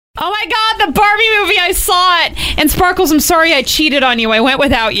Oh my God, the Barbie movie, I saw it. And Sparkles, I'm sorry I cheated on you. I went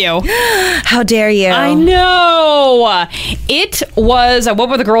without you. How dare you? I know. It was, I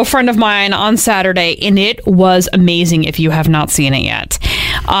went with a girlfriend of mine on Saturday, and it was amazing if you have not seen it yet.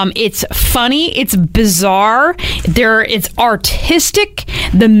 It's funny. It's bizarre. It's artistic.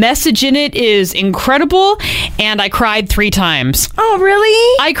 The message in it is incredible. And I cried 3 times. Oh,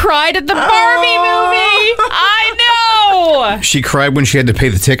 really? I cried at the Barbie movie. I know. She cried when she had to pay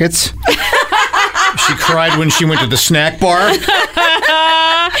the tickets. She cried when she went to the snack bar.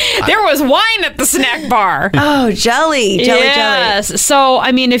 There was wine at the snack bar. Oh, jelly. Yes. So,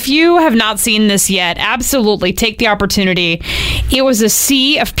 I mean, if you have not seen this yet, absolutely take the opportunity. It was a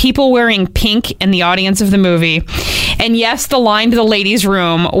sea of people wearing pink in the audience of the movie. And yes, the line to the ladies'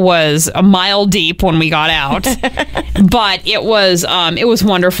 room was a mile deep when we got out. But it was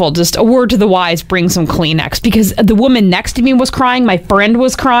wonderful. Just a word to the wise, bring some Kleenex. Because the woman next to me was crying. My friend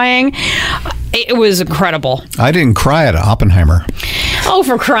was crying. It was incredible. I didn't cry at Oppenheimer. Oh,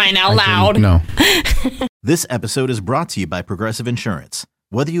 for crying out loud. No. This episode is brought to you by Progressive Insurance.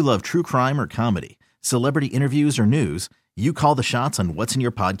 Whether you love true crime or comedy, celebrity interviews or news, you call the shots on what's in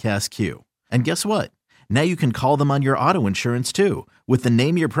your podcast queue. And guess what? Now you can call them on your auto insurance too with the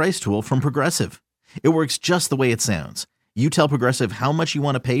Name Your Price tool from Progressive. It works just the way it sounds. You tell Progressive how much you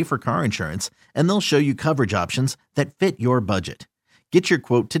want to pay for car insurance, and they'll show you coverage options that fit your budget. Get your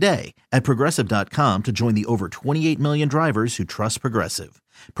quote today at Progressive.com to join the over 28 million drivers who trust Progressive.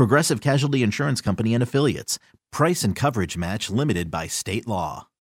 Progressive Casualty Insurance Company and Affiliates. Price and coverage match limited by state law.